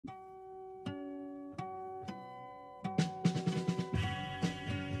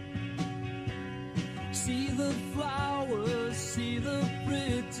See the flowers, see the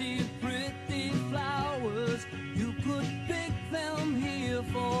pretty, pretty flowers. You could pick them here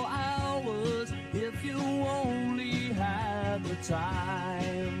for hours if you only had the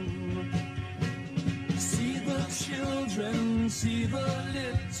time. See the children, see the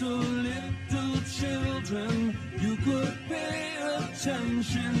little, little children. You could pay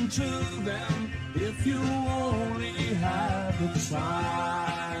attention to them if you only had the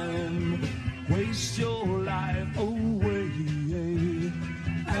time. Waste your life away,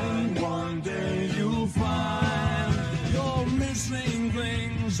 and one day you'll find you're missing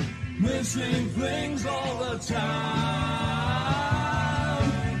things all the time.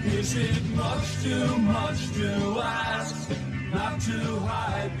 Is it much too ask not to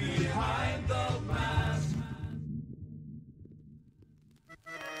hide behind the mask?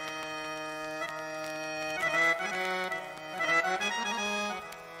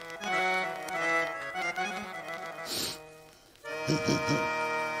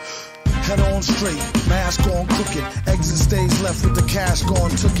 Head on straight, mask on crooked. Exit stage left with the cash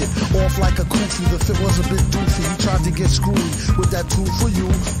gone, took it. Off like a kufi, the fit was a bit doofy. He tried to get screwy with that 2 for you,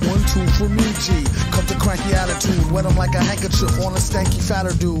 1, 2 for me, G. Cut the cranky attitude, wet him like a handkerchief on a stanky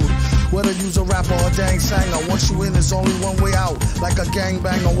fatter dude. Whether use a rapper or dang sanger, once you in, there's only one way out. Like a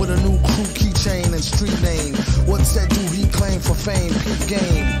gangbanger with a new crew keychain and street name. What said do he claim for fame? Peak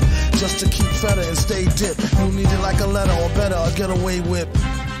game. Just to keep feather and stay dipped. You need it like a letter or better, a getaway whip.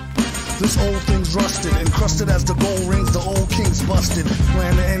 This old thing's rusted, encrusted as the gold rings, the old king's busted.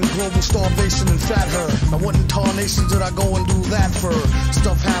 Plan to end global starvation and fat her. Now what in tarnation did I go and do that for?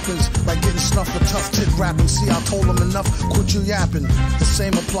 Stuff happens, like getting snuffed for tough kid rapping. See, I told him enough, quit you yapping. The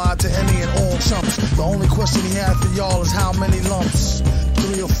same applied to any and all chumps. The only question he had for y'all is how many lumps?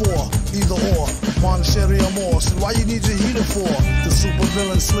 3 or 4, either or. Monetary or more. So why you need your heater for? The super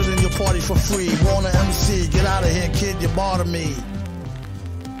villain slid in your party for free. Warner MC, get out of here, kid, you bother me.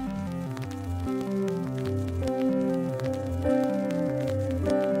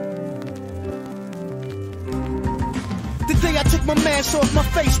 I took my mask off, my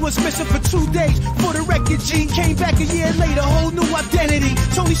face was missing for 2 days. For the record, G came back a year later, whole new identity.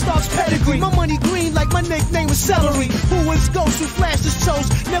 Tony Stark's pedigree, my money green like my nickname was Celery. Who was Ghost who flashed his toes?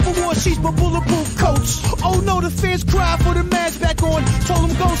 Never wore sheets but bulletproof coats. Oh no, the fans cried for the mask back on. Told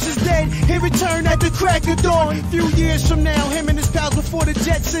him Ghost is dead, he returned at the crack of dawn. Few years from now, him and his pals before the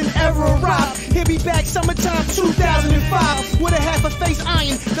Jetson era arrived. He'll be back summertime 2005 with a half a face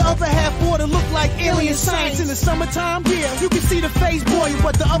iron, the other half water look like alien science. In the summertime, yeah, you can see the face boil,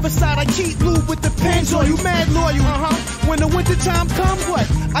 but the other side I keep lube with the pens on you. Mad loyal, when the winter time come, what?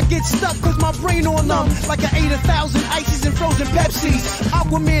 I get stuck cause my brain on numb, like I ate 1,000 ices and frozen Pepsis.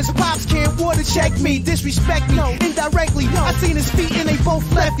 Aquaman's pops can't water check me, disrespect me, indirectly. I seen his feet and they both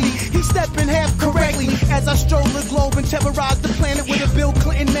lefty. He stepped in half correctly as I stroll the globe and terrorize the planet with a Bill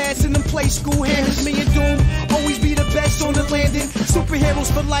Clinton mask and them play school hammers. Me and Doom always be the best on the landing.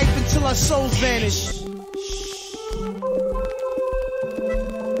 Superheroes for life until our souls vanish.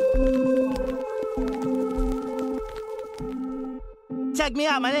 Check me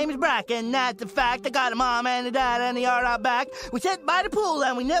out, my name is Brack, and that's a fact. I got a mom and a dad and they are out back. We sit by the pool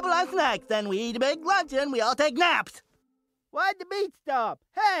and we nibble on snacks. Then we eat a big lunch and we all take naps. Why'd the beat stop?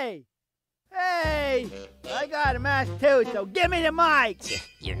 Hey! Hey! I got a mask too, so give me the mic!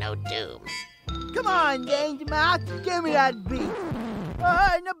 You're no Doom. Come on, Danger Mouse, give me that beat.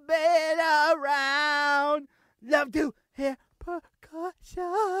 On the bed around, love to hear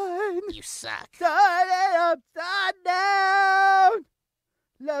percussion. You suck. Turn it upside down.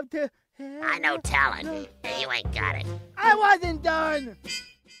 Love to hear. I know talent, and you ain't got it. I wasn't done.